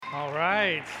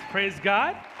right. Praise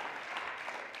God.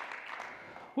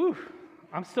 Whew.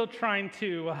 I'm still trying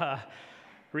to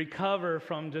recover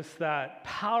from just that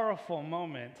powerful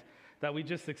moment that we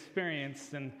just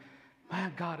experienced. And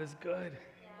man, God is good.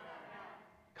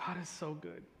 God is so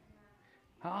good.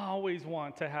 I always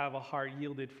want to have a heart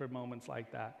yielded for moments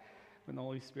like that, when the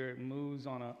Holy Spirit moves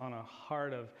on a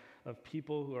heart of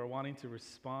people who are wanting to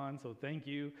respond. So thank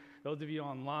you. Those of you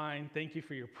online, thank you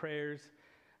for your prayers.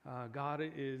 God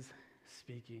is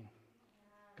speaking.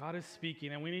 God is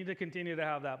speaking, and we need to continue to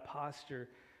have that posture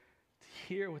to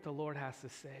hear what the Lord has to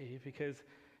say, because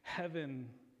heaven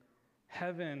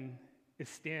is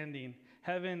standing.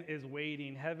 Heaven is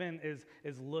waiting. Heaven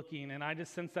is looking, and I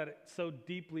just sense that so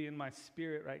deeply in my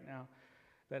spirit right now,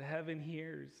 that heaven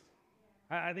hears.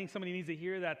 I think somebody needs to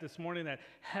hear that this morning, that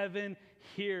heaven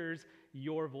hears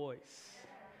your voice.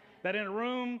 That in a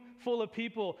room full of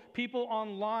people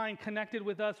online connected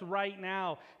with us right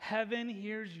now, heaven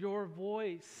hears your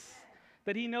voice.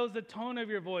 That he knows the tone of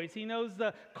your voice. He knows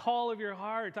the call of your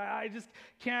heart. I just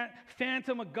can't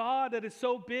fathom a God that is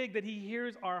so big that he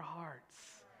hears our hearts.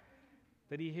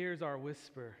 That he hears our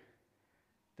whisper.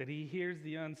 That he hears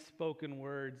the unspoken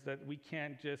words that we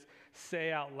can't just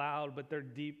say out loud, but they're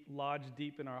lodged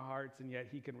deep in our hearts, and yet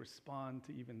he can respond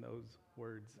to even those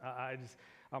words.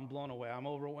 I'm blown away. I'm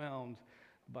overwhelmed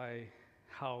by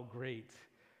how great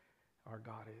our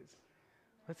God is.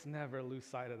 Let's never lose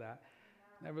sight of that.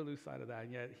 Never lose sight of that.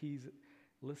 And yet he's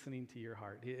listening to your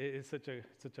heart. It is such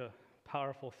a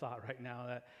powerful thought right now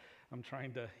that I'm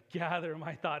trying to gather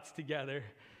my thoughts together,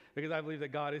 because I believe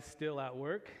that God is still at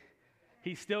work.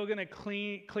 He's still going to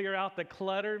clear out the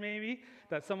clutter maybe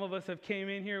that some of us have came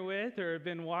in here with or have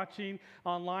been watching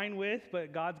online with,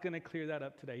 but God's going to clear that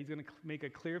up today. He's going to make a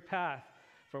clear path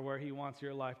for where he wants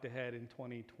your life to head in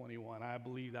 2021. I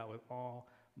believe that with all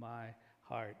my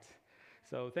heart.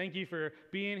 So thank you for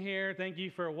being here. Thank you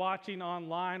for watching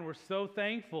online. We're so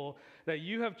thankful that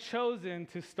you have chosen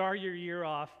to start your year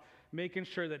off making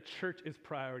sure that church is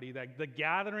priority, that the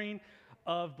gathering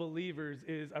of believers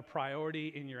is a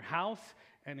priority in your house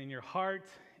and in your heart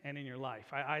and in your life.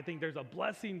 I think there's a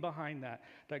blessing behind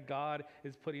that God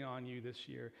is putting on you this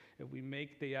year. If we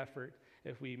make the effort,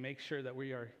 if we make sure that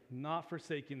we are not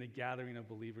forsaking the gathering of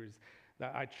believers,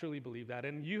 that I truly believe that.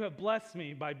 And you have blessed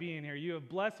me by being here. You have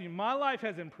blessed me. My life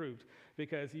has improved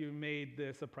because you made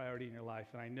this a priority in your life.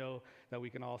 And I know that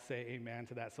we can all say amen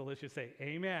to that. So let's just say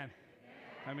amen. Amen.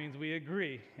 That means we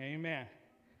agree. Amen.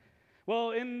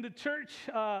 Well, in the church,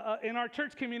 in our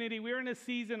church community, we're in a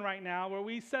season right now where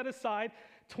we set aside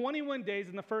 21 days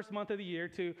in the first month of the year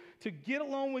to get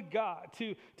alone with God,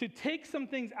 to take some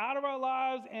things out of our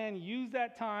lives and use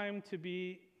that time to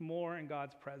be more in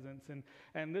God's presence.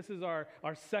 And this is our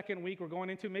second week we're going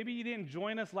into. Maybe you didn't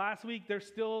join us last week. There's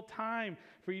still time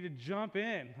for you to jump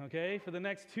in, okay? For the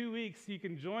next 2 weeks, you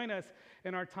can join us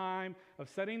in our time of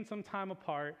setting some time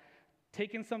apart,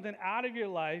 taking something out of your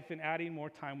life and adding more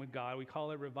time with God. We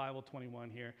call it Revival 21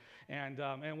 here. And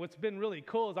what's been really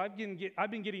cool is I've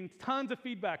been getting tons of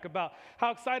feedback about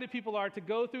how excited people are to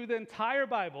go through the entire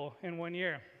Bible in 1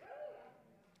 year.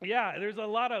 Yeah, there's a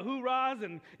lot of hoorahs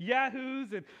and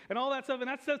yahoos and all that stuff. And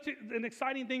that's such an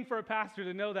exciting thing for a pastor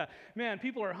to know that, man,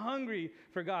 people are hungry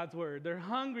for God's word. They're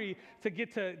hungry to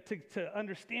get to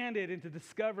understand it and to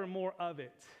discover more of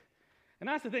it. And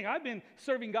that's the thing. I've been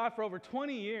serving God for over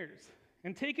 20 years.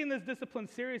 And taking this discipline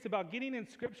serious about getting in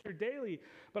Scripture daily.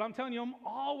 But I'm telling you, I'm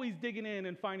always digging in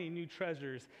and finding new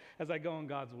treasures as I go in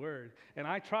God's Word. And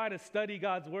I try to study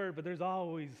God's Word, but there's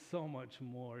always so much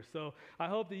more. So I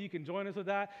hope that you can join us with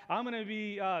that. I'm going to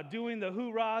be doing the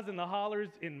hoorahs and the hollers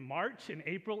in March and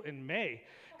April and May.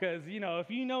 Because,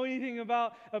 if you know anything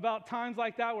about times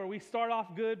like that where we start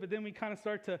off good, but then we kind of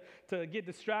start to get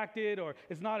distracted or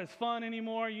it's not as fun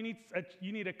anymore, you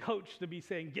need a coach to be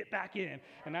saying, get back in.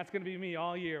 And that's going to be me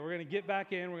all year. We're going to get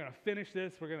back in. We're going to finish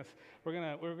this. We're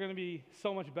going to be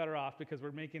so much better off because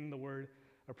we're making the word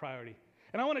a priority.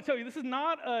 And I want to tell you, this is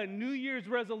not a New Year's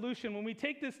resolution. When we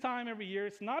take this time every year,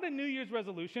 it's not a New Year's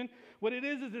resolution. What it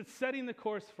is it's setting the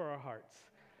course for our hearts.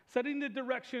 Setting the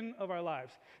direction of our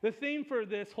lives. The theme for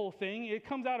this whole thing, it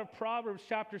comes out of Proverbs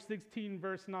chapter 16,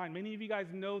 verse 9. Many of you guys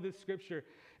know this scripture.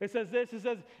 It says this, it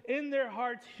says, in their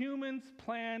hearts humans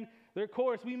plan their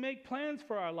course. We make plans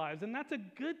for our lives, and that's a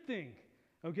good thing,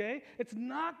 okay? It's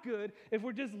not good if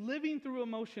we're just living through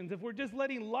emotions, if we're just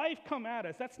letting life come at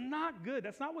us. That's not good.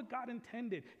 That's not what God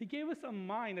intended. He gave us a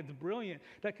mind that's brilliant,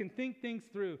 that can think things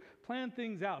through, plan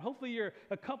things out. Hopefully you're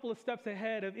a couple of steps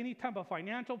ahead of any type of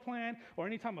financial plan or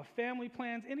any type of family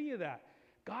plans, any of that.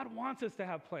 God wants us to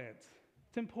have plans.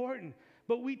 It's important.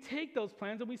 But we take those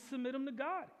plans and we submit them to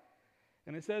God.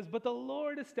 And it says, but the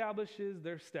Lord establishes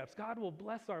their steps. God will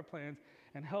bless our plans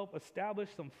and help establish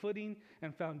some footing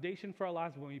and foundation for our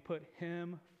lives when we put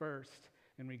him first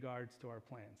in regards to our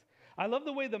plans. I love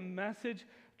the way the Message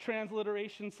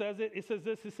transliteration says it. It says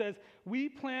this, it says, we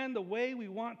plan the way we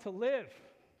want to live,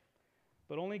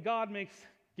 but only God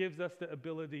gives us the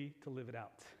ability to live it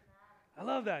out. I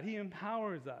love that. He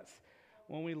empowers us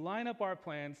when we line up our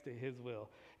plans to his will.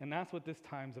 And that's what this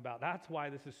time's about. That's why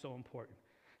this is so important.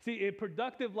 See, a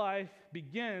productive life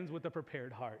begins with a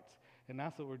prepared heart. And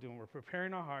that's what we're doing. We're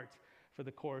preparing our hearts for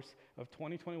the course of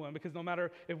 2021, because no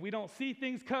matter if we don't see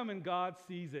things coming, God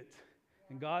sees it.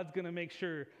 And God's going to make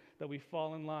sure that we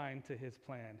fall in line to his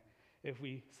plan if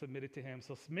we submit it to him.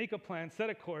 So make a plan, set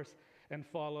a course, and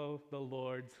follow the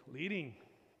Lord's leading.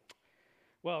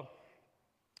 Well,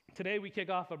 today we kick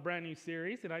off a brand new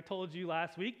series, and I told you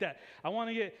last week that I want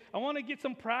to get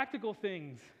some practical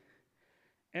things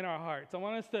in our hearts. I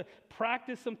want us to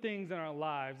practice some things in our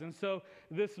lives. And so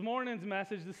this morning's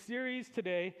message, the series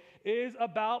today, is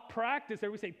about practice.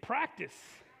 Everybody say practice.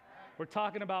 We're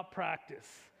talking about practice.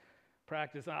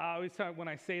 Practice. When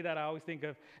I say that, I always think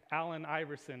of Allen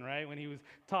Iverson, right? When he was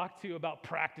talked to about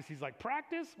practice, he's like,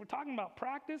 practice? We're talking about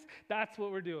practice? That's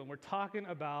what we're doing. We're talking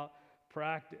about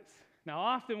practice. Now,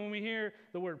 often when we hear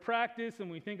the word practice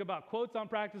and we think about quotes on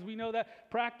practice, we know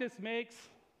that practice makes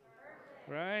perfect,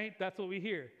 right? That's what we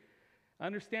hear.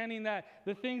 Understanding that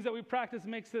the things that we practice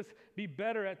makes us be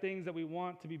better at things that we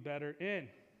want to be better in.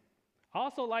 I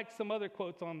also like some other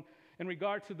quotes in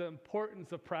regard to the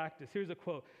importance of practice. Here's a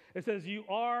quote. It says, you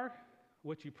are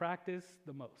what you practice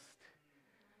the most.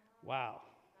 Wow.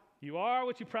 You are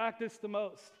what you practice the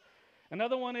most.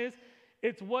 Another one is,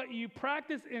 it's what you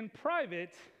practice in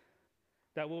private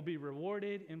that will be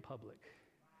rewarded in public.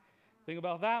 Think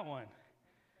about that one.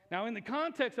 Now, in the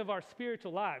context of our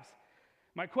spiritual lives,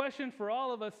 my question for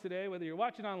all of us today, whether you're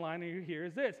watching online or you're here,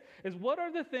 is this, is what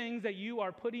are the things that you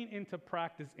are putting into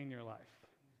practice in your life?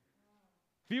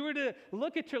 If you were to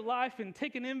look at your life and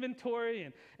take an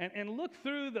inventory and look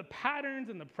through the patterns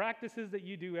and the practices that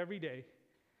you do every day,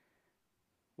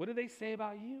 what do they say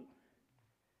about you?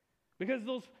 Because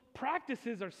those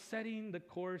practices are setting the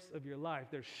course of your life.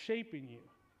 They're shaping you.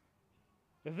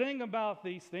 The thing about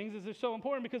these things is they're so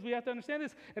important because we have to understand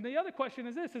this. And the other question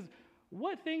is this, is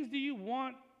what things do you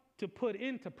want to put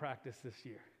into practice this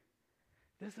year?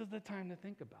 This is the time to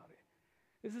think about it.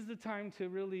 This is the time to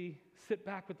really sit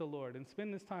back with the Lord and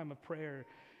spend this time of prayer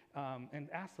and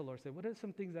ask the Lord, say, what are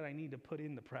some things that I need to put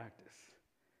into practice?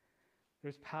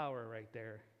 There's power right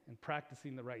there in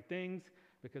practicing the right things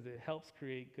because it helps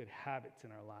create good habits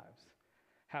in our lives.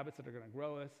 Habits that are going to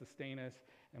grow us, sustain us,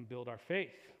 and build our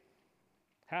faith.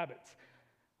 Habits.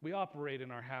 We operate in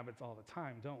our habits all the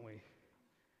time, don't we?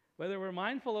 Whether we're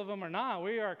mindful of them or not,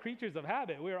 we are creatures of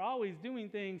habit. We are always doing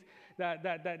things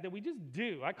that we just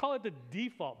do. I call it the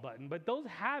default button. But those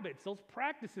habits, those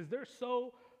practices, they're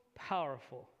so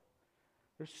powerful.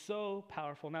 They're so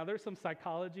powerful. Now, there's some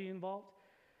psychology involved.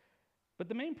 But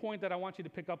the main point that I want you to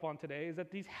pick up on today is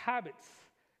that these habits,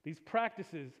 these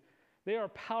practices, they are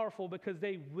powerful because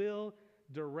they will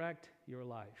direct your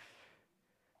life.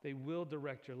 They will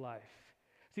direct your life.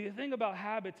 See, the thing about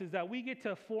habits is that we get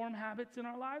to form habits in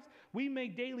our lives. We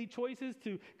make daily choices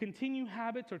to continue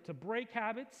habits or to break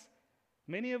habits.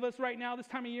 Many of us right now, this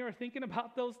time of year, are thinking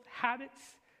about those habits.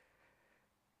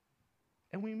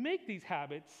 And we make these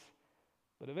habits,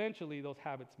 but eventually those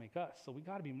habits make us. So we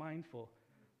got to be mindful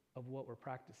of what we're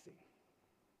practicing.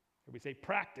 Or we say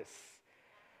practice.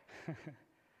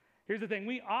 Here's the thing.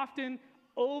 We often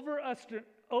overestimate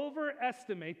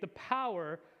the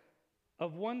power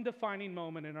of one defining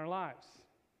moment in our lives.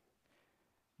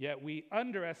 Yet we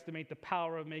underestimate the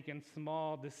power of making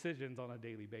small decisions on a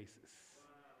daily basis.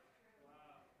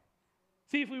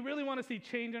 See, if we really want to see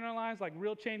change in our lives, like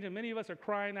real change, and many of us are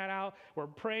crying that out, we're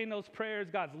praying those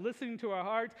prayers, God's listening to our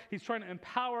hearts, He's trying to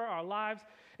empower our lives,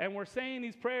 and we're saying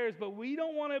these prayers, but we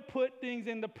don't want to put things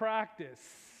into practice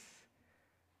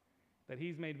that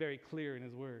He's made very clear in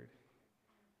His Word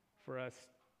for us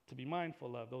to be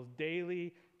mindful of, those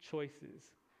daily choices,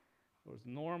 those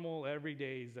normal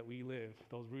everydays that we live,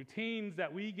 those routines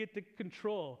that we get to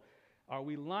control. Are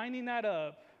we lining that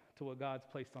up to what God's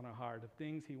placed on our heart, of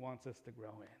things He wants us to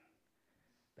grow in?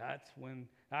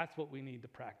 That's what we need to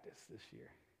practice this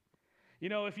year. You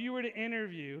know, if you were to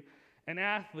interview an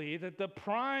athlete at the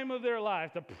prime of their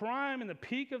life, the prime and the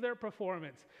peak of their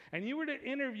performance, and you were to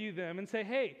interview them and say,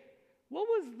 hey, what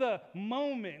was the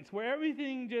moment where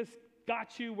everything just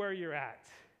got you where you're at?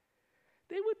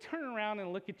 They would turn around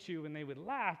and look at you and they would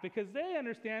laugh because they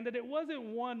understand that it wasn't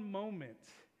one moment,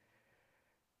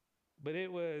 but it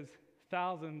was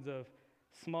thousands of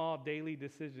small daily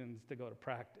decisions to go to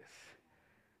practice,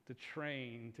 to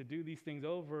train, to do these things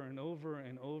over and over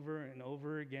and over and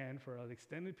over again for an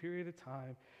extended period of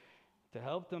time to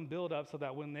help them build up so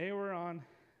that when they were on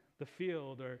the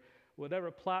field or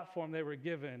whatever platform they were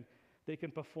given, they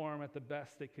can perform at the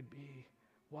best they could be.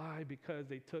 Why? Because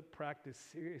they took practice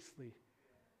seriously.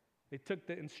 They took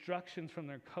the instructions from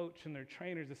their coach and their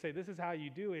trainers to say, this is how you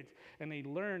do it. And they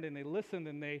learned and they listened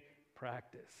and they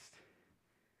practiced.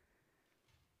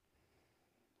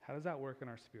 How does that work in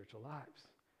our spiritual lives?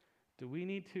 Do we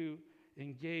need to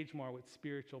engage more with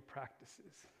spiritual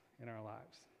practices in our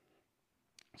lives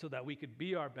so that we could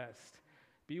be our best,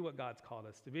 be what God's called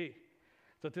us to be?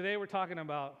 So today we're talking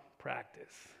about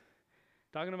practice,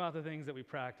 talking about the things that we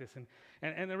practice.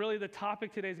 And really the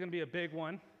topic today is going to be a big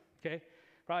one, okay?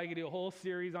 Probably going to do a whole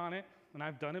series on it, and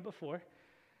I've done it before.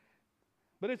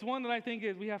 But it's one that I think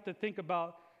is we have to think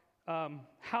about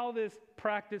how this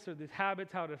practice or these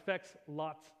habits, how it affects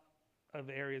lots of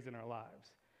areas in our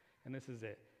lives. And this is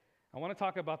it. I want to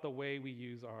talk about the way we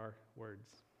use our words,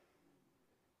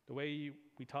 the way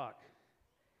we talk.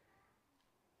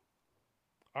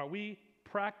 Are we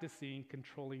practicing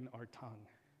controlling our tongue?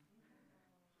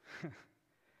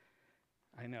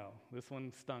 I know, this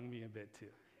one stung me a bit too.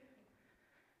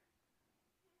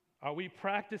 Are we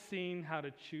practicing how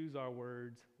to choose our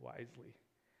words wisely?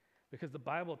 Because the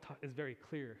Bible is very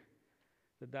clear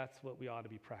that that's what we ought to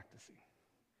be practicing.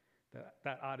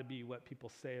 That ought to be what people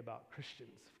say about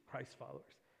Christians, Christ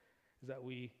followers, is that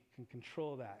we can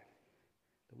control that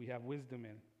we have wisdom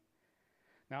in.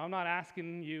 Now, I'm not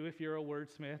asking you if you're a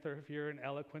wordsmith or if you're an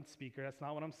eloquent speaker. That's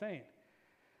not what I'm saying.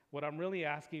 What I'm really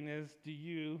asking is, do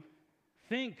you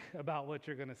think about what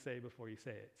you're going to say before you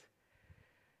say it?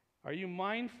 Are you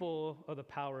mindful of the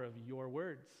power of your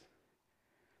words?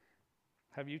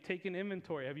 Have you taken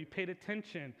inventory? Have you paid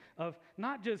attention of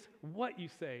not just what you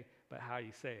say, but how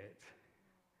you say it?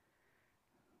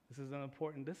 This is an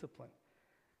important discipline.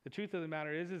 The truth of the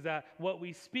matter is that what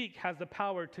we speak has the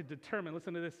power to determine,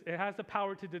 listen to this, it has the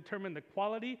power to determine the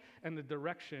quality and the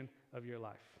direction of your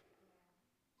life.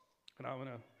 And I'm going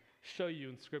to show you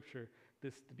in Scripture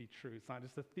this to be true. It's not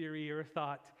just a theory or a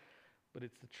thought, but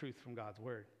it's the truth from God's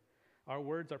Word. Our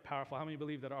words are powerful. How many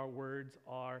believe that our words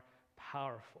are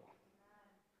powerful?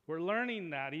 We're learning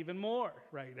that even more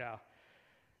right now,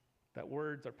 that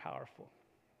words are powerful.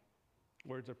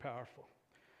 Words are powerful.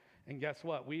 And guess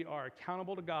what? We are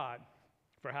accountable to God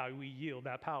for how we yield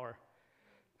that power.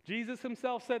 Jesus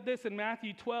himself said this in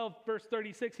Matthew 12, verse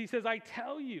 36. He says, I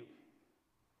tell you.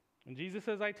 When Jesus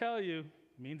says, I tell you,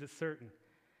 it means it's certain.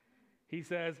 He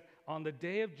says, on the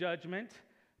day of judgment,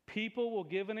 people will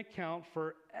give an account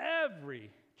for every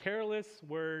careless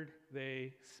word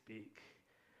they speak.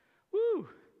 Woo!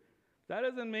 That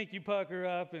doesn't make you pucker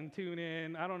up and tune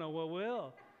in. I don't know what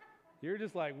will. You're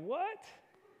just like, what?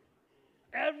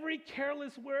 Every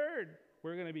careless word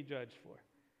we're going to be judged for.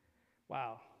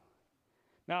 Wow.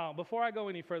 Now, before I go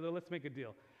any further, let's make a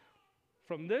deal.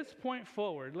 From this point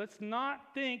forward, let's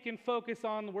not think and focus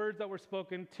on the words that were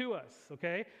spoken to us,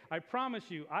 okay? I promise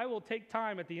you, I will take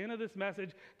time at the end of this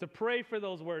message to pray for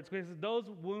those words because those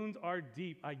wounds are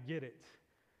deep. I get it.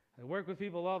 I work with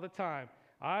people all the time.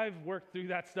 I've worked through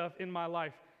that stuff in my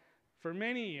life for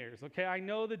many years, okay? I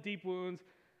know the deep wounds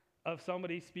of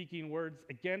somebody speaking words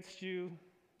against you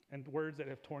and words that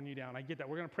have torn you down. I get that.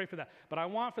 We're going to pray for that. But I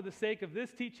want, for the sake of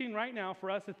this teaching right now, for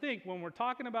us to think when we're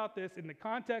talking about this in the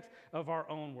context of our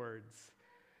own words,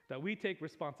 that we take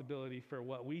responsibility for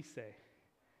what we say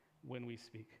when we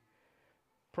speak.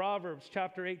 Proverbs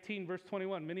chapter 18, verse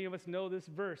 21. Many of us know this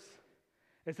verse.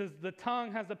 It says, the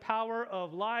tongue has the power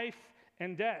of life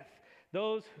and death.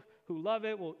 Those who love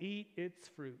it will eat its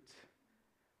fruit.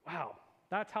 Wow.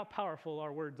 That's how powerful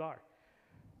our words are.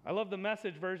 I love the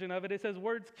Message version of it. It says,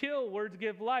 words kill, words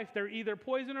give life. They're either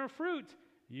poison or fruit.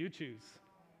 You choose.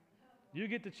 You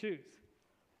get to choose.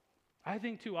 I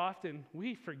think too often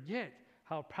we forget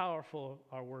how powerful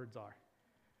our words are.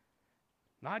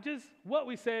 Not just what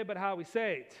we say, but how we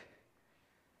say it.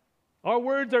 Our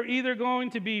words are either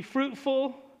going to be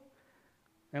fruitful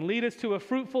and lead us to a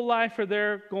fruitful life, or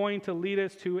they're going to lead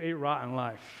us to a rotten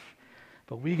life.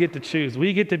 But we get to choose.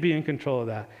 We get to be in control of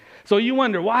that. So you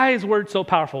wonder, why is words so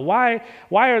powerful? Why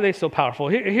are they so powerful?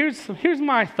 Here's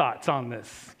my thoughts on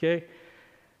this, okay?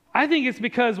 I think it's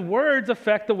because words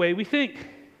affect the way we think.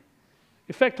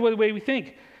 Affect the way we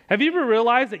think. Have you ever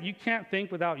realized that you can't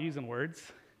think without using words?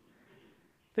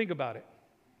 Think about it.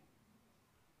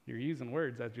 You're using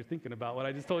words as you're thinking about what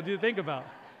I just told you to think about.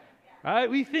 Right?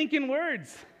 We think in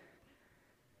words.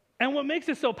 And what makes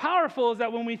it so powerful is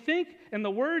that when we think, and the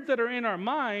words that are in our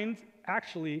minds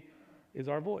actually is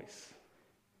our voice.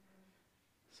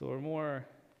 So we're more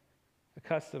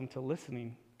accustomed to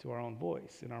listening to our own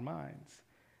voice in our minds,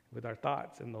 with our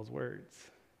thoughts and those words.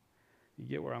 You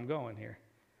get where I'm going here.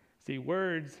 See,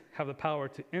 words have the power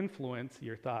to influence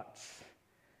your thoughts.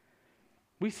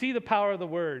 We see the power of the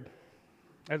word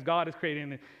as God is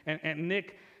creating, and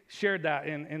Nick shared that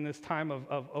in this time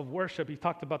of worship. He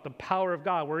talked about the power of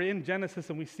God. We're in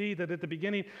Genesis, and we see that at the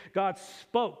beginning, God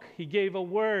spoke. He gave a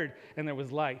word, and there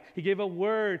was light. He gave a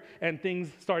word, and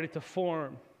things started to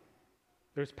form.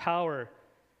 There's power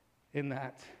in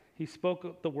that. He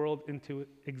spoke the world into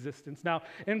existence. Now,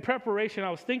 in preparation,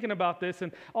 I was thinking about this,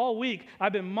 and all week,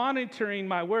 I've been monitoring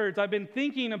my words. I've been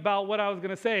thinking about what I was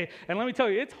going to say, and let me tell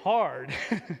you, it's hard.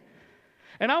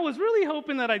 And I was really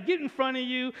hoping that I'd get in front of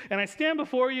you, and I stand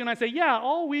before you, and I say, yeah,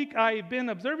 all week I've been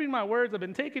observing my words. I've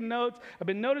been taking notes. I've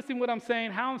been noticing what I'm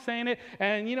saying, how I'm saying it,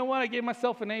 and you know what? I gave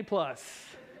myself an A+.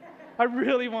 I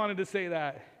really wanted to say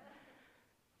that.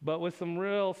 But with some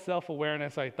real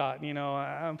self-awareness, I thought,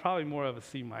 I'm probably more of a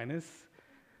C-.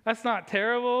 That's not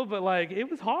terrible, but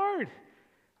it was hard.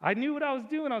 I knew what I was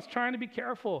doing. I was trying to be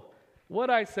careful.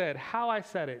 What I said, how I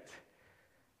said it.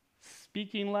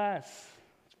 Speaking less.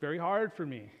 It's very hard for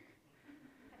me.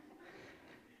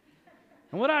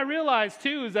 And what I realized,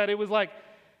 too, is that it was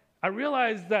I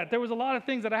realized that there was a lot of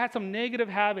things that I had some negative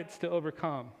habits to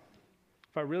overcome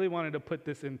if I really wanted to put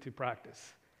this into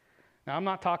practice. Now, I'm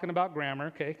not talking about grammar,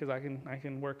 okay, because I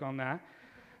can work on that.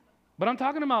 But I'm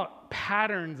talking about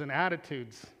patterns and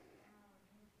attitudes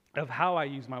of how I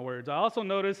use my words. I also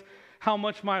noticed how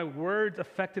much my words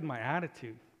affected my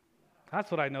attitude. That's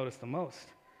what I noticed the most.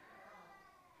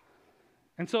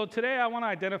 And so today I want to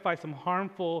identify some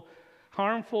harmful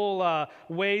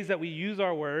ways that we use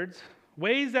our words,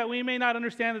 ways that we may not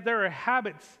understand that there are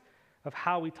habits of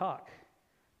how we talk.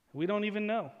 We don't even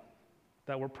know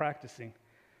that we're practicing.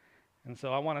 And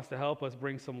so I want us to help us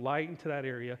bring some light into that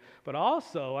area. But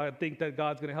also, I think that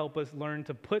God's going to help us learn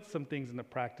to put some things into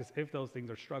practice if those things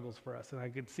are struggles for us. And I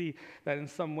could see that in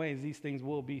some ways, these things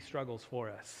will be struggles for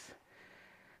us.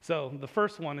 So the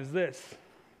first one is this: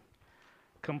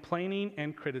 complaining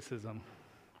and criticism.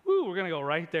 Woo, we're going to go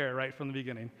right there, right from the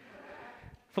beginning.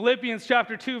 Philippians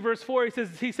chapter 2, verse 4,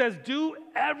 he says, do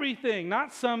everything,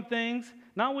 not some things,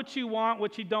 not what you want,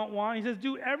 what you don't want. He says,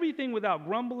 do everything without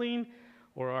grumbling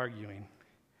or arguing.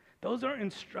 Those are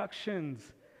instructions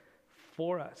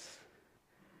for us.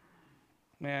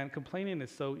 Man, complaining is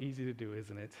so easy to do,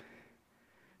 isn't it?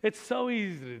 It's so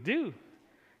easy to do.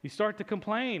 You start to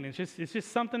complain. It's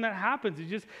just something that happens.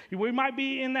 We might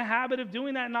be in the habit of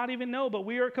doing that and not even know, but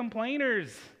we are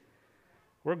complainers.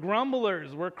 We're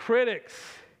grumblers. We're critics.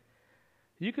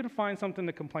 You can find something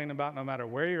to complain about no matter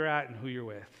where you're at and who you're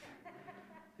with.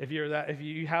 If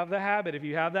you have the habit, if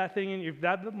you have that thing, and you've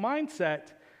got the mindset,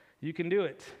 you can do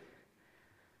it.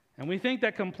 And we think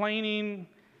that complaining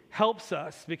helps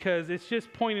us because it's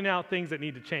just pointing out things that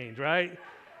need to change, right?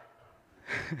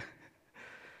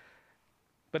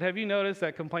 But have you noticed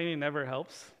that complaining never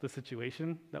helps the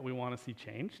situation that we want to see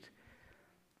changed?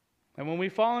 And when we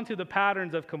fall into the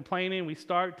patterns of complaining, we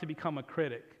start to become a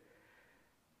critic.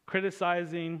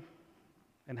 Criticizing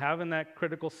and having that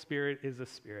critical spirit is a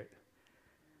spirit.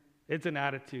 It's an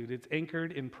attitude. It's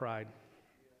anchored in pride.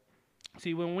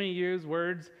 See, when we use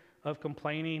words of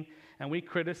complaining and we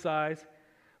criticize,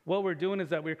 what we're doing is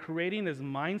that we're creating this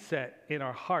mindset in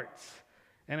our hearts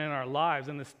and in our lives,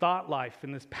 in this thought life,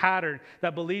 in this pattern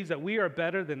that believes that we are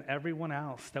better than everyone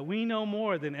else, that we know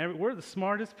more than we're the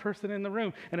smartest person in the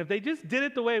room. And if they just did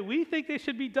it the way we think they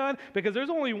should be done, because there's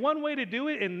only one way to do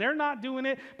it and they're not doing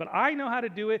it, but I know how to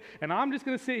do it, and I'm just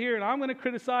going to sit here and I'm going to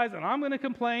criticize and I'm going to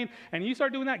complain, and you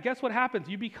start doing that, guess what happens?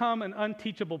 You become an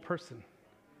unteachable person.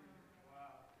 Wow.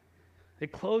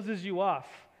 It closes you off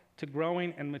to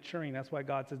growing and maturing. That's why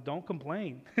God says, don't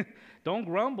complain. Don't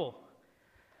grumble.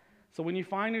 So when you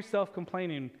find yourself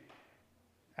complaining,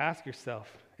 ask yourself,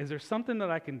 is there something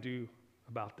that I can do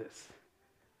about this?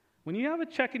 When you have a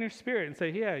check in your spirit and say,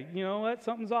 yeah, you know what,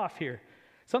 something's off here.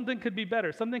 Something could be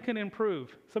better. Something can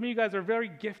improve. Some of you guys are very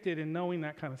gifted in knowing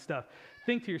that kind of stuff.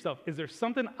 Think to yourself, is there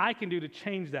something I can do to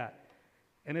change that?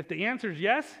 And if the answer is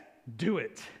yes, do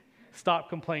it. Stop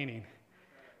complaining.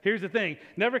 Here's the thing.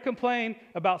 Never complain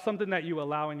about something that you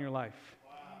allow in your life.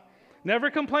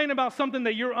 Never complain about something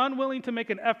that you're unwilling to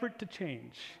make an effort to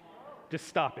change. Just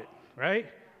stop it, right?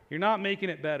 You're not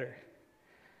making it better.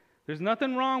 There's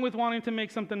nothing wrong with wanting to make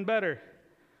something better,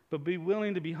 but be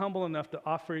willing to be humble enough to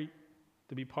offer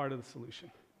to be part of the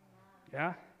solution.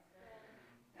 Yeah?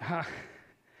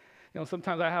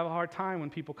 Sometimes I have a hard time when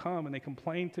people come and they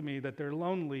complain to me that they're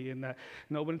lonely and that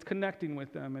nobody's connecting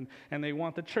with them and they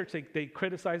want the church. They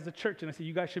criticize the church, and I say,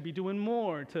 you guys should be doing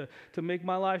more to make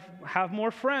my life have more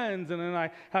friends. And then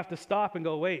I have to stop and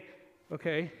go, wait,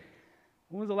 okay,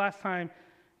 when was the last time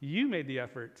you made the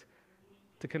effort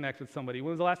to connect with somebody?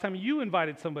 When was the last time you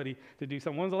invited somebody to do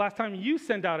something? When was the last time you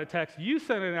sent out a text? You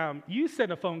sent it out. You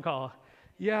sent a phone call.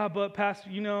 Yeah, but Pastor,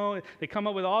 they come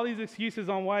up with all these excuses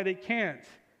on why they can't.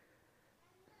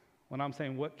 When I'm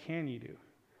saying, what can you do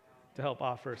to help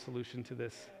offer a solution to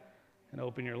this and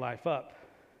open your life up?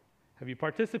 Have you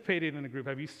participated in a group?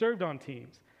 Have you served on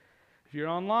teams? If you're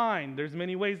online, there's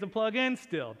many ways to plug in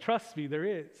still. Trust me, there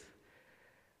is.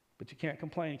 But you can't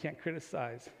complain, you can't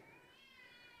criticize.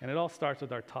 And it all starts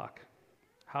with our talk,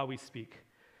 how we speak.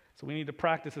 So we need to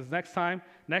practice this. Next time,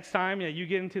 you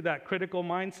get into that critical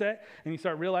mindset and you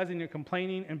start realizing you're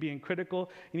complaining and being critical,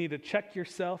 you need to check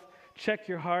yourself, check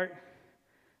your heart,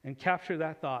 and capture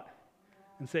that thought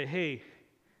and say, hey,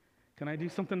 can I do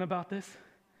something about this?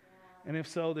 And if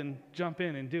so, then jump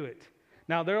in and do it.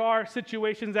 Now, there are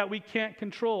situations that we can't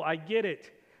control. I get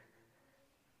it.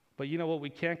 But you know what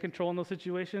we can control in those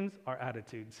situations? Our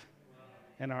attitudes.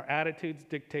 And our attitudes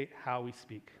dictate how we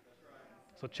speak.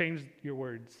 So change your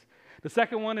words. The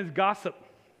second one is gossip.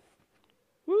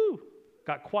 Woo!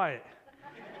 Got quiet.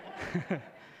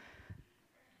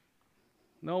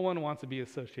 No one wants to be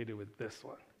associated with this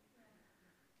one.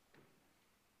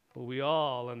 But we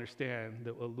all understand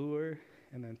the allure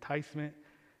and the enticement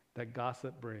that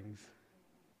gossip brings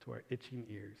to our itching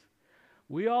ears.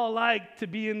 We all like to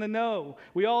be in the know.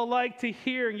 We all like to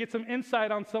hear and get some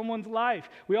insight on someone's life.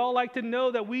 We all like to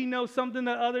know that we know something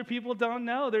that other people don't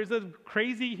know. There's a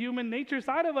crazy human nature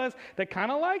side of us that kind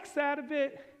of likes that a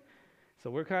bit. So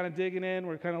we're kind of digging in,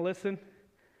 we're kind of listening.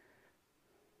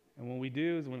 And when we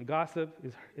do is when gossip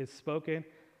is spoken,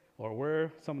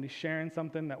 or somebody's sharing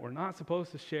something that we're not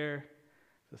supposed to share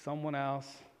to someone else,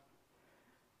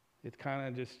 it kind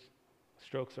of just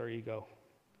strokes our ego.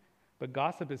 But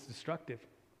gossip is destructive.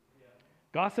 Yeah.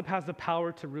 Gossip has the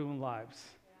power to ruin lives.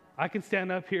 Yeah. I can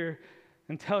stand up here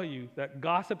and tell you that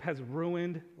gossip has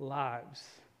ruined lives.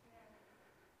 Yeah.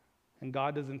 And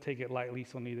God doesn't take it lightly,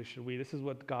 so neither should we. This is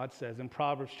what God says in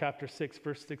Proverbs chapter 6,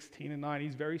 verse 16 and 9.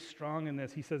 He's very strong in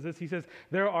this. He says this. He says,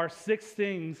 there are 6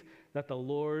 things that the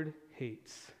Lord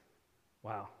hates.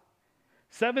 Wow.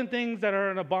 7 things that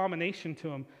are an abomination to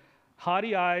him.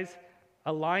 Haughty eyes,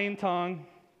 a lying tongue,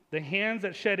 the hands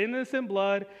that shed innocent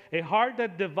blood, a heart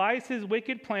that devises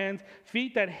wicked plans,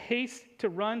 feet that haste to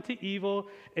run to evil,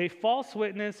 a false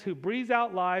witness who breathes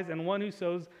out lies, and one who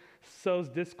sows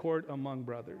discord among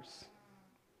brothers.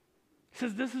 He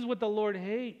says this is what the Lord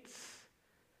hates.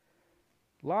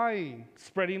 Lying,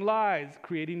 spreading lies,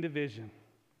 creating division.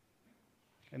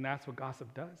 And that's what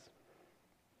gossip does.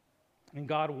 And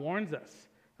God warns us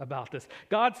about this.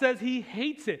 God says he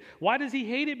hates it. Why does he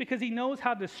hate it? Because he knows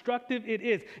how destructive it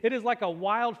is. It is like a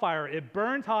wildfire. It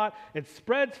burns hot, it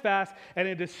spreads fast, and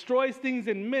it destroys things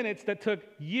in minutes that took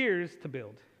years to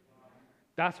build.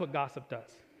 That's what gossip does.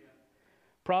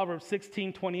 Proverbs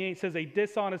 16:28 says, a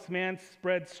dishonest man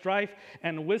spreads strife,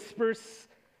 and a whisperer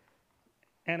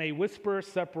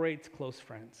separates close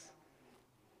friends.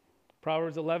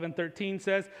 Proverbs 11:13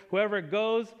 says, whoever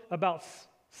goes about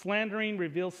slandering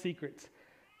reveals secrets,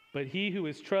 but he who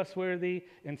is trustworthy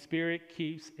in spirit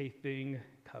keeps a thing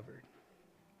covered.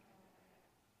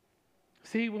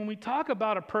 See, when we talk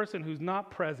about a person who's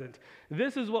not present,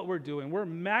 this is what we're doing. We're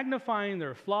magnifying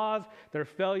their flaws, their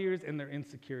failures, and their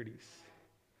insecurities.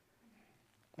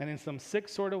 And in some sick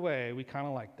sort of way, we kind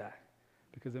of like that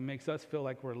because it makes us feel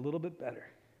like we're a little bit better.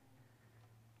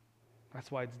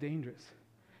 That's why it's dangerous.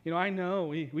 I know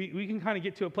we can kind of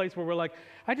get to a place where we're like,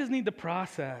 I just need to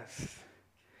process.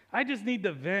 I just need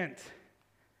to vent.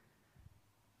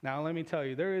 Now, let me tell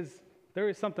you, there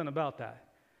is something about that.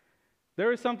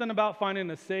 There is something about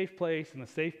finding a safe place and a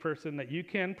safe person that you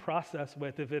can process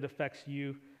with if it affects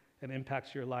you and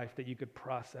impacts your life, that you could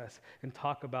process and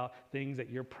talk about things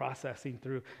that you're processing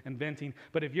through and venting.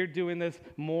 But if you're doing this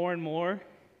more and more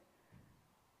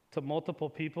to multiple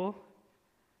people,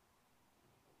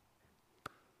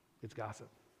 it's gossip.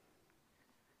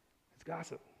 It's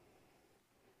gossip.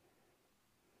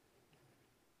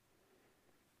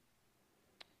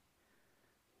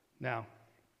 Now,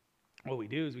 what we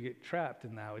do is we get trapped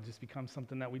in that. It just becomes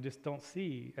something that we just don't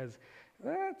see as,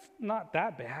 that's not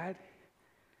that bad.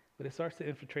 But it starts to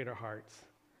infiltrate our hearts.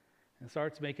 And it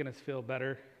starts making us feel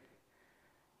better.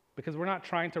 Because we're not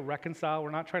trying to reconcile. We're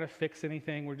not trying to fix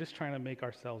anything. We're just trying to make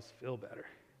ourselves feel better.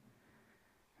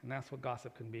 And that's what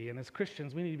gossip can be. And as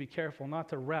Christians, we need to be careful not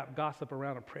to wrap gossip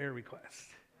around a prayer request.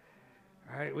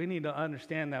 All right, we need to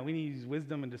understand that. We need to use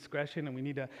wisdom and discretion, and we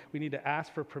need to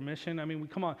ask for permission. I mean,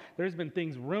 come on. There's been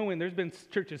things ruined. There's been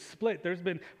churches split. There's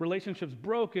been relationships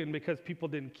broken because people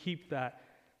didn't keep that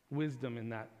wisdom in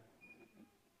that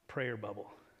prayer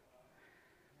bubble.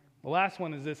 The last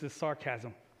one is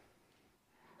sarcasm.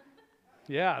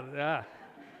 Yeah.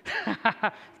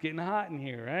 It's getting hot in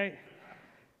here, right?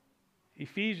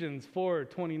 Ephesians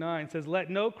 4:29 says, "Let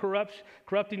no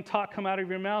corrupting talk come out of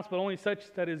your mouths, but only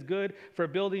such that is good for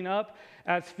building up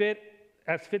as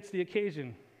fits the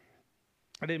occasion.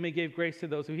 And it may give grace to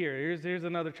those who hear." Here's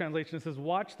another translation that says,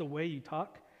 "Watch the way you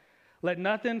talk. Let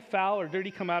nothing foul or dirty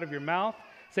come out of your mouth.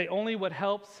 Say only what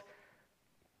helps,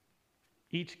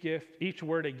 each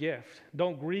word a gift.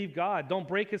 Don't grieve God. Don't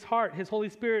break his heart. His Holy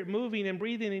Spirit moving and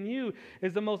breathing in you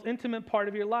is the most intimate part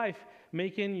of your life,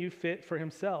 making you fit for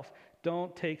himself.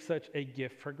 Don't take such a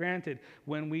gift for granted."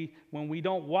 When we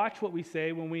don't watch what we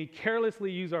say, when we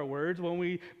carelessly use our words, when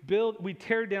we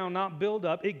tear down, not build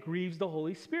up, it grieves the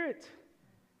Holy Spirit.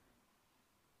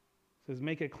 It says,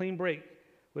 "Make a clean break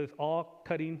with all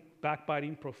cutting,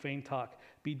 backbiting, profane talk.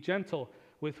 Be gentle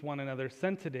with one another,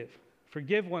 sensitive.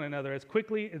 Forgive one another as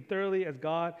quickly and thoroughly as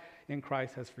God in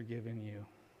Christ has forgiven you."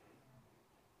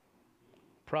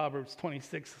 Proverbs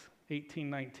 26:18,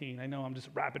 19. I know I'm just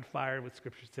rapid fire with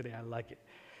scriptures today. I like it.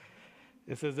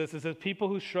 It says this. It says, "People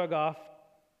who shrug off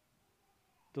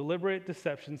deliberate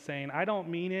deception, saying, 'I don't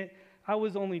mean it. I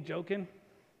was only joking.'"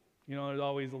 You know, there's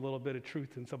always a little bit of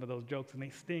truth in some of those jokes, and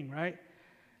they sting, right?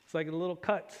 It's like a little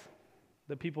cuts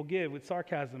that people give with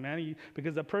sarcasm, man.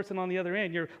 Because the person on the other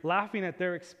end, you're laughing at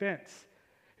their expense.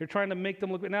 You're trying to make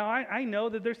them look good. Now, I know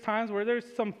that there's times where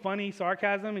there's some funny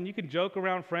sarcasm and you can joke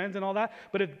around friends and all that,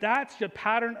 but if that's the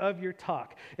pattern of your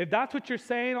talk, if that's what you're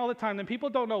saying all the time, then people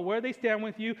don't know where they stand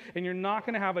with you, and you're not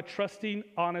going to have a trusting,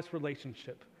 honest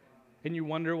relationship. And you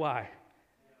wonder why.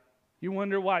 You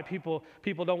wonder why people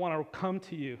don't want to come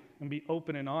to you and be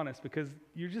open and honest, because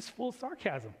you're just full of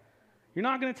sarcasm. You're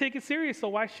not going to take it serious, so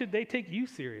why should they take you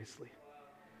seriously?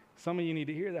 Some of you need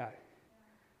to hear that.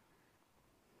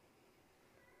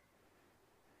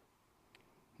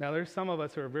 Now, there's some of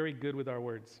us who are very good with our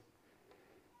words.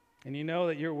 And you know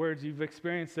that your words, you've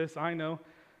experienced this, I know.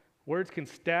 Words can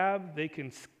stab, they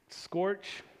can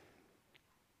scorch,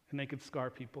 and they can scar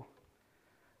people.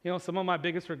 You know, some of my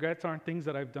biggest regrets aren't things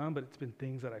that I've done, but it's been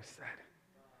things that I've said.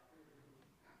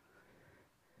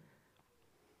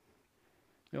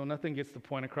 You know, nothing gets the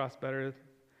point across better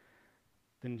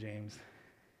than James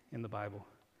in the Bible.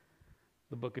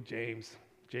 The book of James,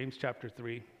 James chapter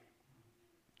 3.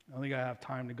 I don't think I have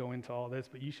time to go into all this,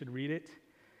 but you should read it.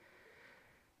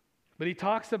 But he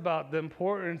talks about the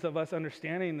importance of us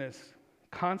understanding this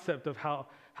concept of how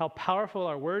powerful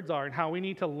our words are and how we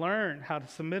need to learn how to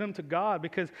submit them to God,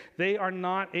 because they are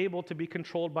not able to be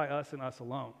controlled by us and us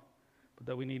alone, but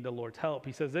that we need the Lord's help.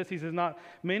 He says this, he says, "Not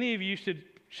many of you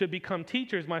should become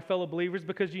teachers, my fellow believers,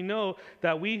 because you know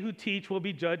that we who teach will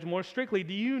be judged more strictly."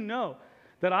 Do you know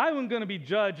that I'm going to be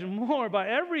judged more by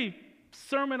every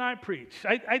sermon I preach?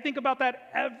 I think about that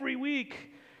every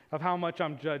week, of how much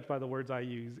I'm judged by the words I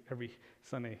use every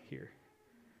Sunday here.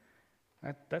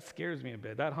 That scares me a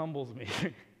bit. That humbles me.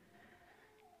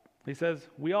 He says,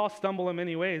 "We all stumble in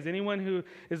many ways. Anyone who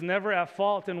is never at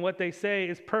fault in what they say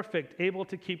is perfect, able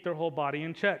to keep their whole body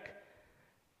in check."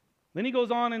 Then he goes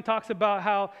on and talks about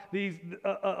how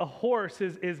a horse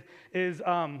is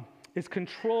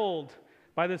controlled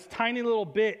by this tiny little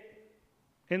bit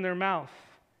in their mouth.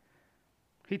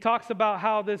 He talks about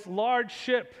how this large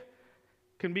ship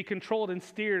can be controlled and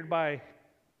steered by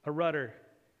a rudder.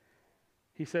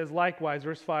 He says, likewise,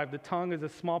 verse 5, "The tongue is a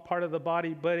small part of the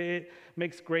body, but it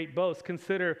makes great boast.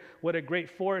 Consider what a great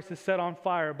forest is set on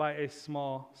fire by a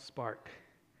small spark."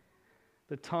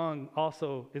 The tongue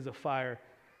also is a fire,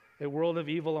 a world of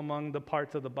evil among the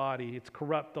parts of the body. It's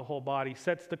corrupt the whole body,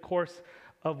 sets the course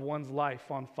of one's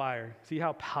life on fire. See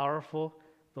how powerful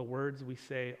the words we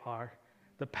say are?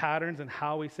 The patterns and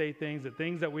how we say things, the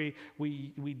things that we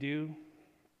do.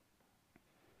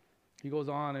 He goes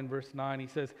on in verse 9, he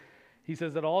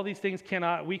says that all these things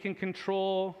we can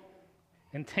control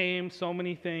and tame so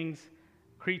many things,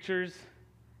 creatures,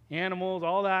 animals,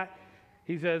 all that.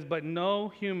 He says, but no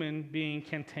human being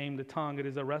can tame the tongue. It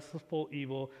is a restless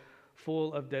evil,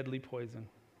 full of deadly poison.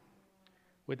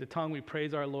 With the tongue we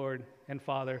praise our Lord and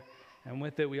Father, and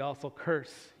with it we also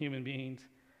curse human beings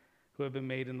who have been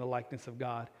made in the likeness of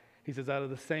God. He says, out of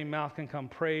the same mouth can come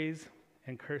praise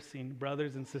and cursing.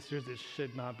 Brothers and sisters, it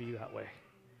should not be that way.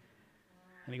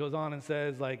 And he goes on and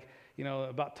says,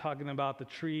 about talking about the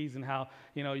trees and how,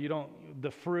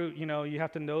 the fruit, you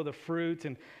have to know the fruit.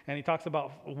 And he talks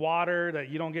about water, that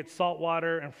you don't get salt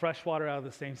water and fresh water out of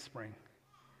the same spring.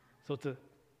 So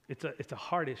it's a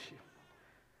heart issue.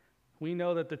 We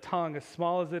know that the tongue, as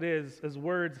small as it is, as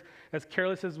words, as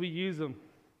careless as we use them,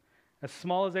 as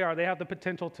small as they are, they have the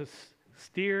potential to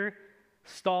steer,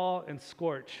 stall, and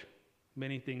scorch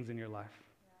many things in your life.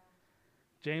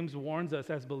 James warns us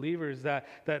as believers that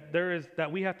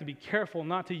we have to be careful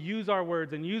not to use our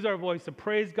words and use our voice to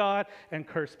praise God and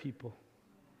curse people.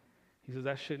 He says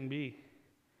that shouldn't be.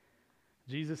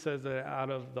 Jesus says that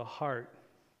out of the heart,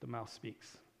 the mouth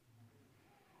speaks.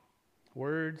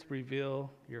 Words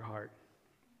reveal your heart.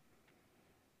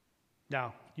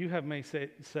 Now, you have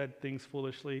said things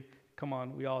foolishly. Come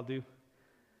on, we all do,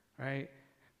 right?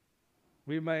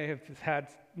 We may have had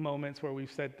moments where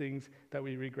we've said things that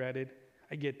we regretted.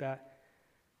 I get that.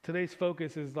 Today's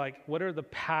focus is what are the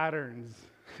patterns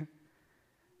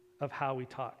of how we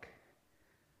talk?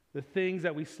 The things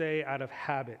that we say out of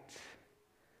habit.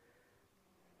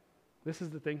 This is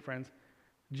the thing, friends.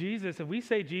 Jesus, if we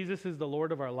say Jesus is the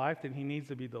Lord of our life, then he needs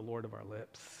to be the Lord of our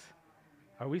lips.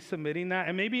 Are we submitting that?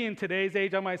 And maybe in today's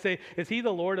age, I might say, is he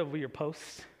the Lord of your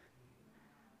posts?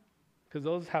 Because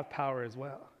those have power as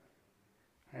well,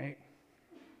 right?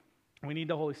 We need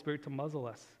the Holy Spirit to muzzle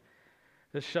us,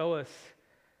 to show us.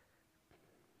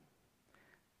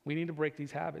 We need to break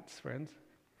these habits, friends.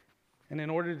 And in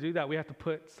order to do that, we have to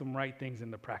put some right things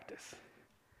into practice.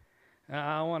 And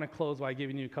I want to close by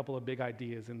giving you a couple of big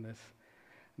ideas in this.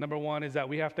 Number one is that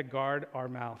we have to guard our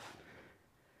mouth.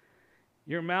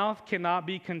 Your mouth cannot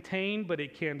be contained, but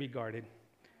it can be guarded.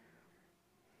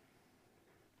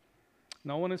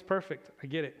 No one is perfect. I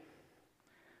get it.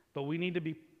 But we need to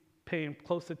be paying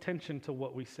close attention to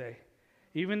what we say.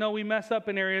 Even though we mess up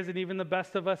in areas, and even the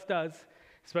best of us does,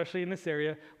 especially in this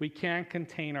area, we can't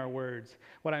contain our words.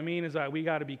 What I mean is that we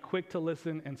got to be quick to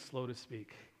listen and slow to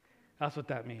speak. That's what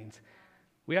that means.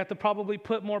 We have to probably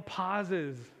put more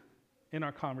pauses in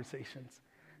our conversations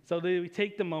so that we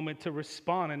take the moment to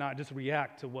respond and not just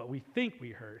react to what we think we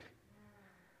heard.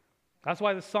 That's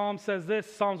why the Psalm says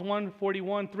this. Psalms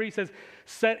 141:3 says,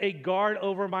 set a guard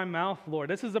over my mouth, Lord.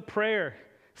 This is a prayer.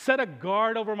 Set a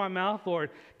guard over my mouth, Lord.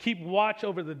 Keep watch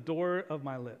over the door of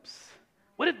my lips.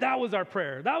 What if that was our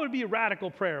prayer? That would be a radical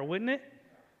prayer, wouldn't it?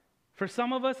 For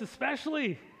some of us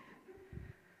especially.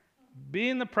 Be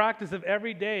in the practice of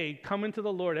every day coming to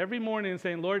the Lord every morning and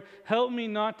saying, Lord, help me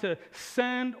not to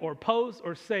send or post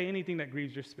or say anything that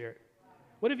grieves your spirit.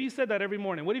 What if you said that every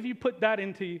morning? What if you put that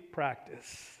into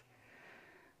practice?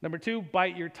 Number 2,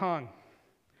 bite your tongue.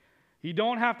 You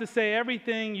don't have to say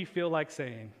everything you feel like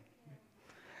saying.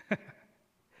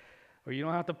 Or you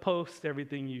don't have to post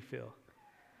everything you feel.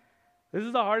 This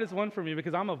is the hardest one for me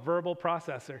because I'm a verbal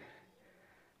processor.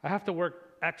 I have to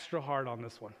work extra hard on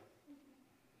this one.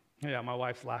 Yeah, my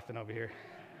wife's laughing over here.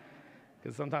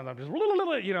 Because sometimes I'm just, I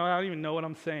don't even know what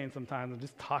I'm saying sometimes. I'm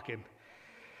just talking.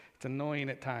 It's annoying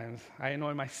at times. I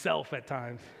annoy myself at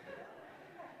times.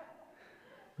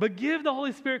 But give the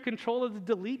Holy Spirit control of the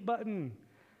delete button.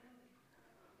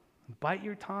 Bite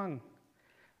your tongue.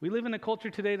 We live in a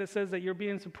culture today that says that you're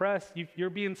being suppressed.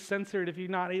 You're being censored if you're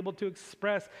not able to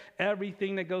express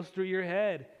everything that goes through your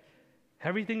head.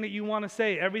 Everything that you want to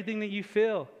say, everything that you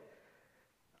feel.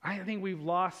 I think we've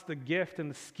lost the gift and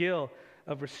the skill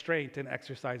of restraint and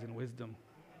exercising wisdom.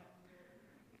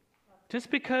 Just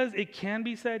because it can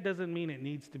be said doesn't mean it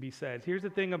needs to be said. Here's the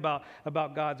thing about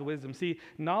God's wisdom. See,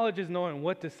 knowledge is knowing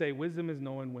what to say. Wisdom is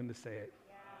knowing when to say it.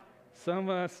 Some of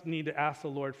us need to ask the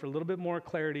Lord for a little bit more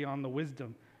clarity on the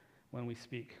wisdom when we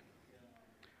speak.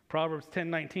 Proverbs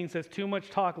 10:19 says, too much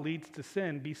talk leads to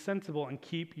sin. Be sensible and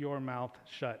keep your mouth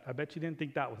shut. I bet you didn't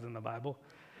think that was in the Bible.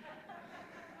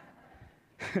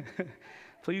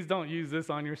 Please don't use this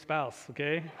on your spouse,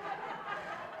 okay?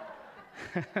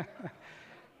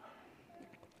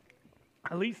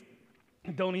 At least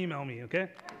don't email me, okay?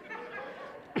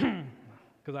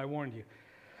 Because I warned you.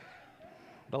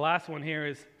 The last one here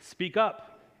is speak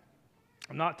up.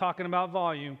 I'm not talking about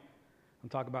volume. I'm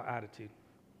talking about attitude.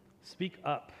 Speak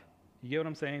up. You get what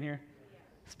I'm saying here?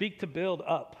 Speak to build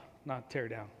up, not tear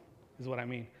down, is what I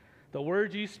mean. The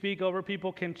words you speak over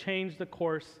people can change the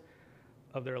course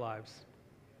of their lives.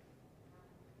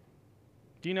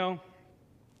 Do you know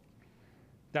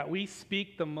that we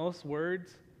speak the most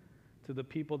words to the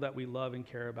people that we love and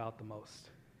care about the most?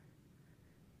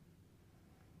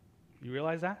 You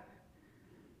realize that?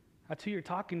 That's who you're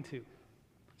talking to.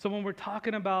 So when we're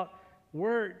talking about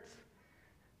words,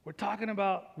 we're talking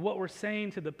about what we're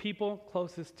saying to the people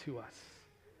closest to us.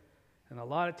 And a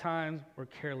lot of times we're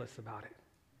careless about it.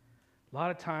 A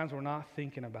lot of times we're not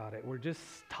thinking about it. We're just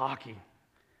talking.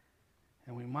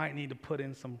 And we might need to put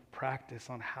in some practice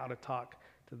on how to talk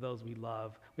to those we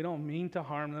love. We don't mean to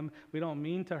harm them. We don't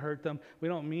mean to hurt them. We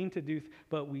don't mean to do,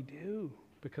 but we do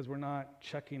because we're not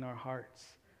checking our hearts,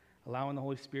 allowing the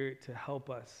Holy Spirit to help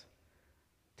us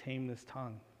tame this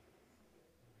tongue.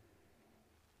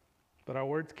 But our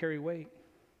words carry weight,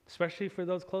 especially for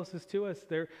those closest to us.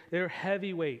 They're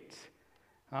heavy weights.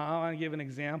 I want to give an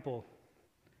example.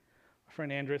 My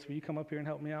friend Andres, will you come up here and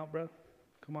help me out, bro?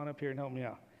 Come on up here and help me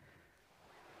out.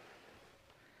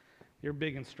 You're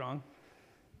big and strong.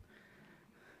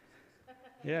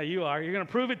 Yeah, you are. You're going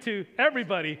to prove it to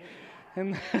everybody.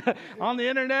 And on the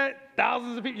internet,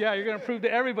 thousands of people. Yeah, you're going to prove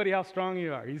to everybody how strong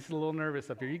you are. He's a little nervous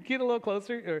up here. You get a little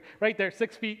closer. Or right there,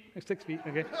 6 feet. 6 feet,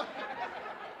 okay.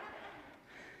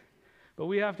 But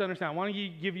we have to understand. I want to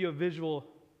give you a visual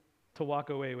to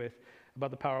walk away with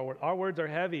about the power of words. Our words are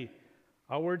heavy.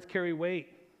 Our words carry weight.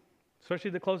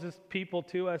 Especially the closest people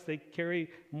to us, they carry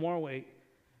more weight.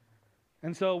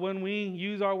 And so when we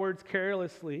use our words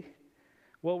carelessly,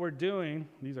 what we're doing,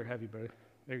 these are heavy, brother.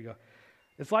 There you go.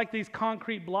 It's like these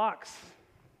concrete blocks.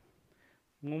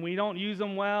 When we don't use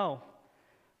them well,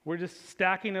 we're just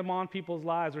stacking them on people's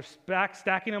lives. We're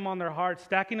stacking them on their hearts,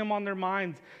 stacking them on their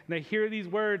minds. And they hear these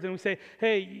words and we say,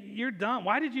 hey, you're dumb.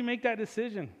 Why did you make that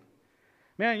decision?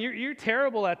 Man, you're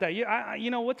terrible at that.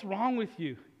 You know, what's wrong with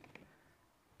you?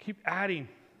 Keep adding.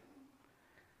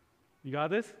 You got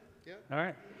this? Yeah. All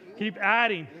right. Keep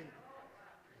adding.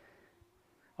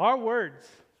 Our words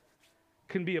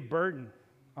can be a burden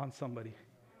on somebody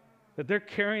that they're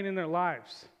carrying in their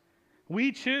lives.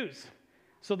 We choose.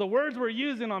 So the words we're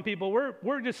using on people,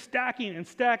 we're just stacking and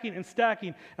stacking and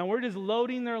stacking, and we're just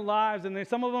loading their lives, and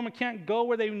some of them can't go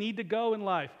where they need to go in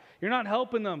life. You're not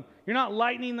helping them. You're not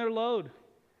lightening their load.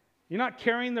 You're not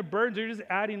carrying their burdens. You're just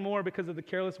adding more because of the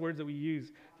careless words that we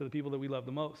use to the people that we love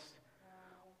the most.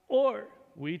 Or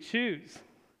we choose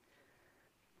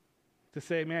to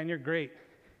say, man, you're great.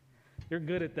 You're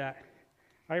good at that.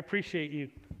 I appreciate you.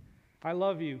 I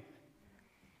love you.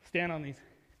 Stand on these.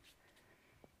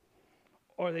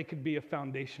 Or they could be a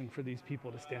foundation for these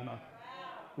people to stand on.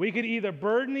 We could either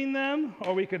burden them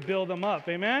or we could build them up.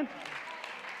 Amen?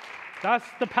 That's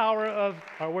the power of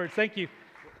our words. Thank you.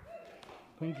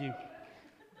 Thank you.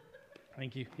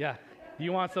 Thank you. Yeah.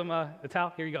 You want some a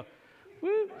towel? Here you go.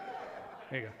 Woo.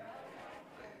 There you go.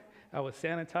 That was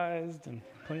sanitized and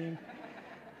clean.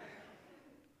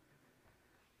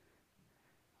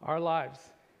 Our lives,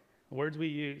 the words we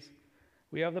use,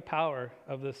 we have the power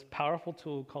of this powerful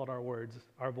tool called our words,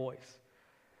 our voice,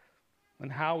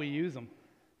 and how we use them.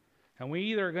 And we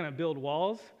either are going to build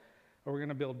walls or we're going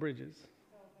to build bridges.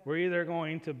 We're either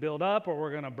going to build up or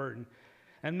we're going to burden.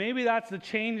 And maybe that's the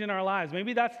change in our lives.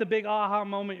 Maybe that's the big aha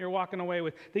moment you're walking away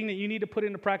with, thing that you need to put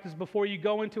into practice before you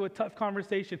go into a tough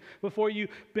conversation, before you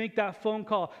make that phone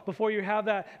call, before you have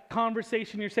that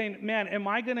conversation. You're saying, man, am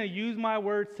I going to use my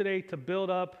words today to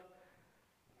build up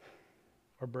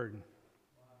or burden?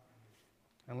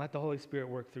 And let the Holy Spirit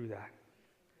work through that.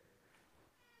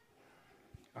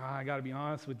 I got to be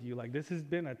honest with you. Like, this has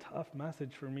been a tough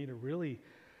message for me to really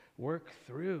work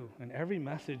through. And every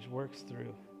message works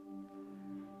through.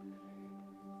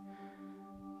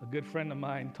 A good friend of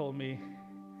mine told me,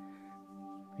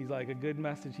 he's like, a good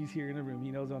message, he's here in the room,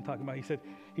 he knows what I'm talking about.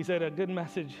 He said, a good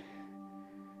message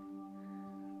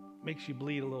makes you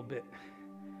bleed a little bit.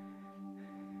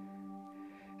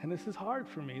 And this is hard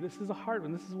for me. This is a hard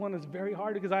one. This is one that's very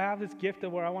hard because I have this gift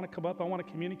of where I want to come up, I want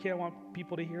to communicate, I want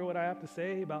people to hear what I have to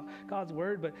say about God's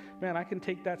word. But man, I can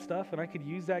take that stuff and I could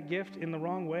use that gift in the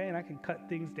wrong way, and I can cut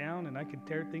things down and I can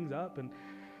tear things up and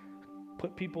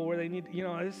put people where they need. You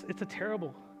know, it's a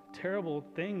terrible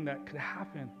thing that could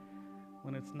happen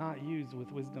when it's not used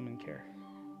with wisdom and care.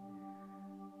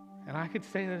 And I could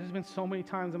say that there's been so many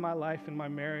times in my life, in my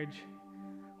marriage,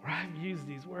 where I've used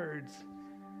these words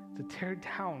to tear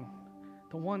down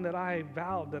the one that I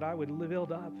vowed that I would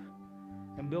build up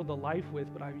and build a life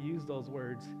with, but I've used those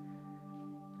words.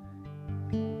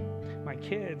 My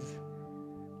kids,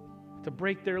 to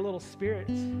break their little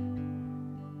spirits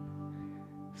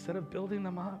instead of building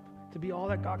them up to be all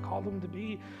that God called them to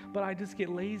be. But I just get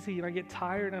lazy and I get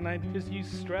tired and I just use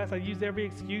stress. I use every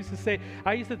excuse to say,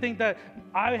 I used to think that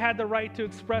I had the right to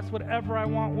express whatever I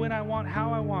want, when I want,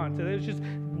 how I want. And it was just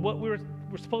what we're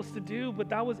supposed to do, but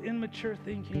that was immature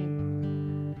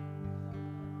thinking.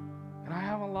 And I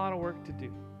have a lot of work to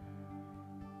do.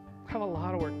 I have a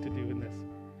lot of work to do in this.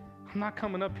 I'm not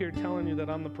coming up here telling you that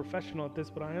I'm the professional at this,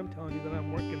 but I am telling you that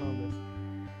I'm working on this.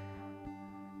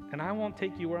 And I won't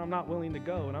take you where I'm not willing to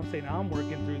go. And I'm saying, I'm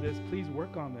working through this. Please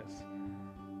work on this.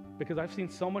 because I've seen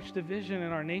so much division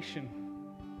in our nation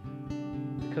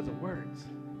because of words.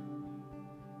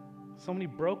 So many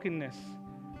brokenness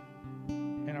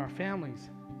in our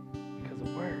families because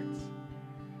of words.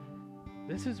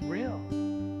 This is real.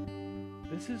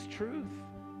 This is truth.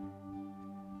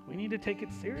 We need to take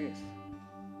it serious.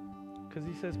 Because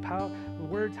he says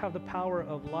words have the power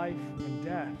of life and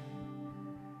death.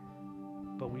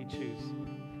 But we choose.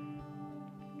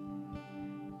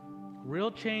 Real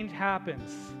change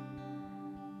happens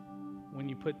when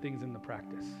you put things into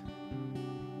practice.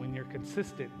 When you're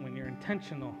consistent, when you're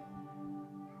intentional,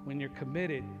 when you're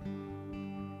committed.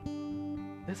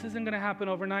 This isn't going to happen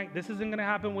overnight. This isn't going to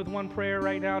happen with one prayer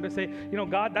right now to say,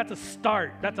 God, that's a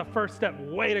start. That's a first step.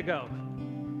 Way to go.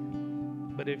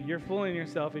 But if you're fooling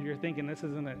yourself, if you're thinking this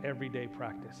isn't an everyday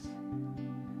practice,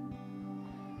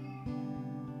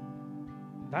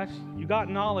 you got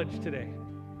knowledge today.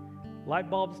 Light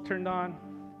bulbs turned on,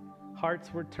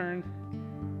 hearts were turned.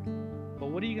 But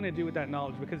what are you going to do with that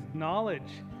knowledge? Because knowledge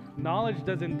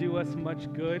doesn't do us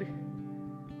much good,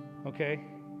 okay,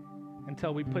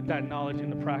 until we put that knowledge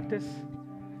into practice.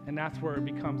 And that's where it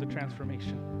becomes a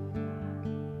transformation.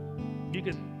 You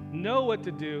can know what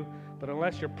to do, but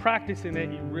unless you're practicing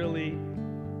it, you really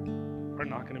are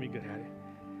not going to be good at it.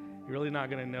 You're really not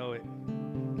going to know it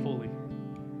fully.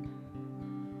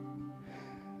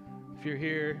 If you're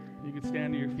here, you can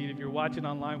stand to your feet. If you're watching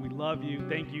online, we love you.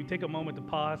 Thank you. Take a moment to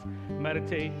pause,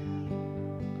 meditate.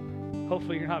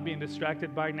 Hopefully you're not being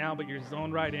distracted by now, but you're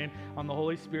zoned right in on the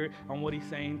Holy Spirit, on what he's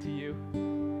saying to you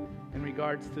in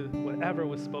regards to whatever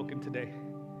was spoken today.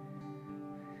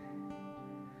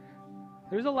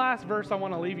 There's a last verse I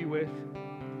want to leave you with.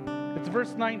 It's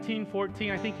verse 19,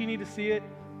 14. I think you need to see it.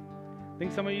 I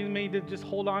think some of you may need to just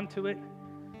hold on to it.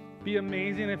 Be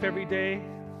amazing if every day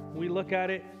we look at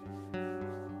it.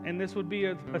 And this would be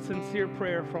a sincere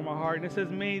prayer from our heart. And it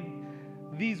says, may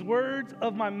these words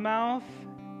of my mouth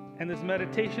and this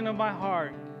meditation of my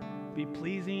heart be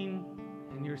pleasing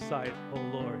in your sight, O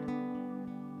Lord,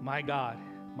 my God,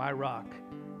 my rock,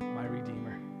 my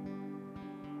Redeemer.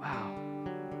 Wow.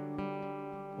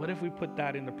 What if we put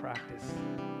that into practice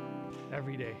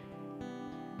every day?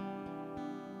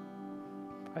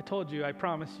 I told you, I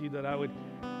promised you that I would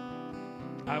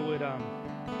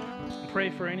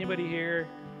pray for anybody here,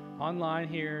 online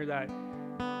here, that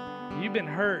you've been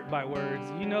hurt by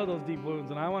words. You know those deep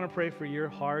wounds, and I want to pray for your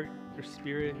heart, your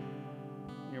spirit,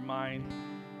 your mind,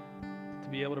 to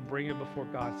be able to bring it before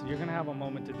God. So you're going to have a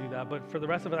moment to do that. But for the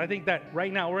rest of it, I think that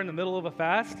right now we're in the middle of a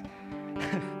fast.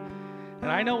 And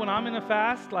I know when I'm in a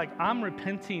fast, like, I'm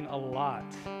repenting a lot.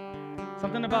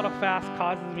 Something about a fast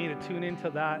causes me to tune into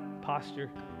that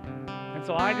posture. And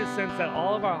so I just sense that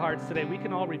all of our hearts today, we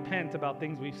can all repent about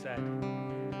things we've said,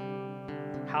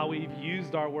 how we've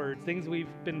used our words, things we've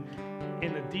been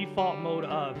in the default mode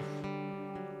of.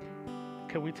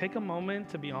 Can we take a moment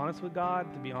to be honest with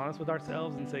God, to be honest with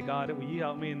ourselves, and say, God, will you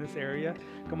help me in this area?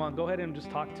 Come on, go ahead and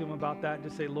just talk to him about that.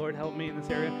 Just say, Lord, help me in this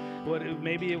area.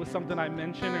 Maybe it was something I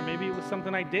mentioned, or maybe it was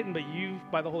something I didn't, but you,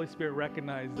 by the Holy Spirit,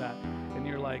 recognize that. And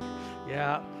you're like,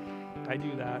 yeah, I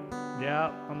do that.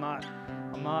 Yeah, I'm not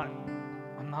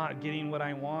getting what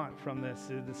I want from this.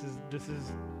 This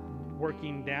is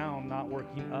working down, not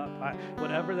working up.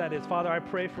 Whatever that is. Father, I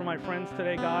pray for my friends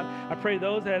today, God. I pray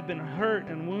those that have been hurt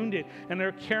and wounded, and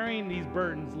they're carrying these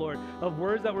burdens, Lord, of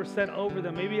words that were said over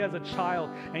them, maybe as a child,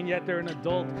 and yet they're an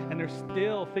adult, and they're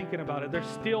still thinking about it. They're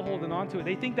still holding on to it.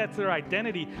 They think that's their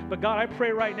identity. But God, I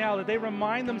pray right now that they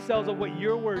remind themselves of what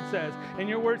your word says. And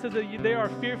your word says that they are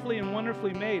fearfully and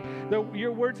wonderfully made.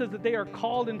 Your word says that they are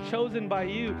called and chosen by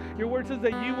you. Your word says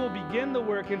that you will begin the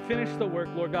work and finish the work,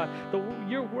 Lord God.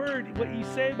 Your word, what you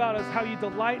say about us, how you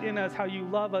delight in us, how you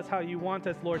love us, how you want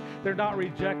us, Lord. They're not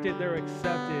rejected, they're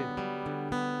accepted.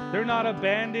 They're not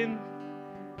abandoned,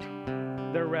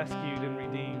 they're rescued and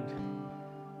redeemed.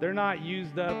 They're not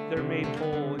used up, they're made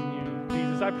whole in you,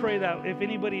 Jesus. I pray that if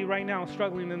anybody right now is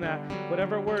struggling in that,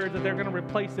 whatever word, that they're going to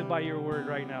replace it by your word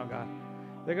right now, God.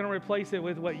 They're going to replace it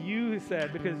with what you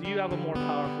said, because you have a more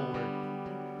powerful word.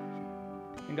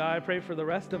 And God, I pray for the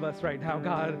rest of us right now,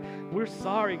 God. We're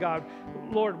sorry, God.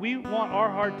 Lord, we want our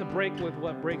heart to break with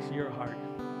what breaks your heart.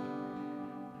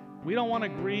 We don't want to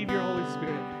grieve your Holy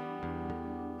Spirit.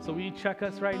 So will you check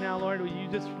us right now, Lord? Will you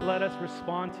just let us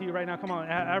respond to you right now? Come on,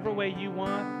 every way you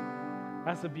want.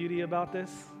 That's the beauty about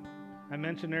this. I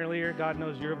mentioned earlier, God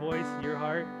knows your voice, your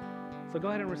heart. So go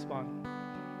ahead and respond.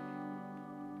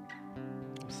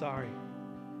 I'm sorry.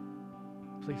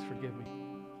 Please forgive me.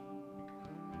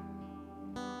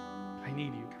 I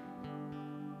need you.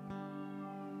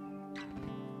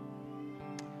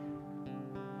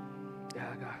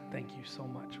 Yeah, God, thank you so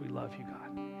much. We love you,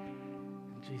 God.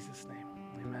 Jesus' name,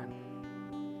 amen.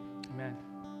 Amen.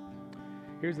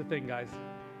 Here's the thing, guys.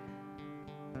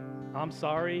 I'm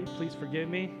sorry, please forgive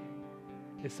me,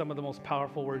 is some of the most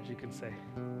powerful words you can say.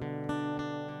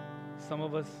 Some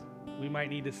of us, we might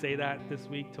need to say that this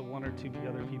week to one or two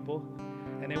other people.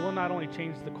 And it will not only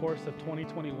change the course of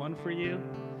 2021 for you,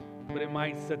 but it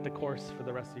might set the course for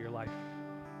the rest of your life.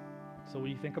 So will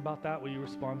you think about that? Will you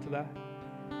respond to that?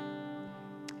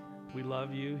 We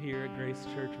love you here at Grace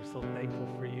Church. We're so thankful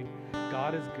for you.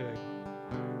 God is good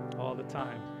all the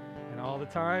time. And all the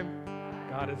time,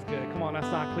 God is good. Come on, that's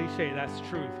not cliche. That's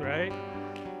truth, right?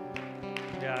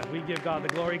 Yeah, we give God the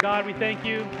glory. God, we thank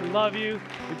you. We love you.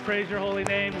 We praise your holy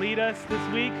name. Lead us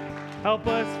this week. Help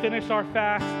us finish our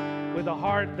fast with a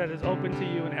heart that is open to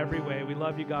you in every way. We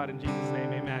love you, God, in Jesus'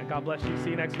 name. Amen. God bless you.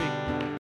 See you next week.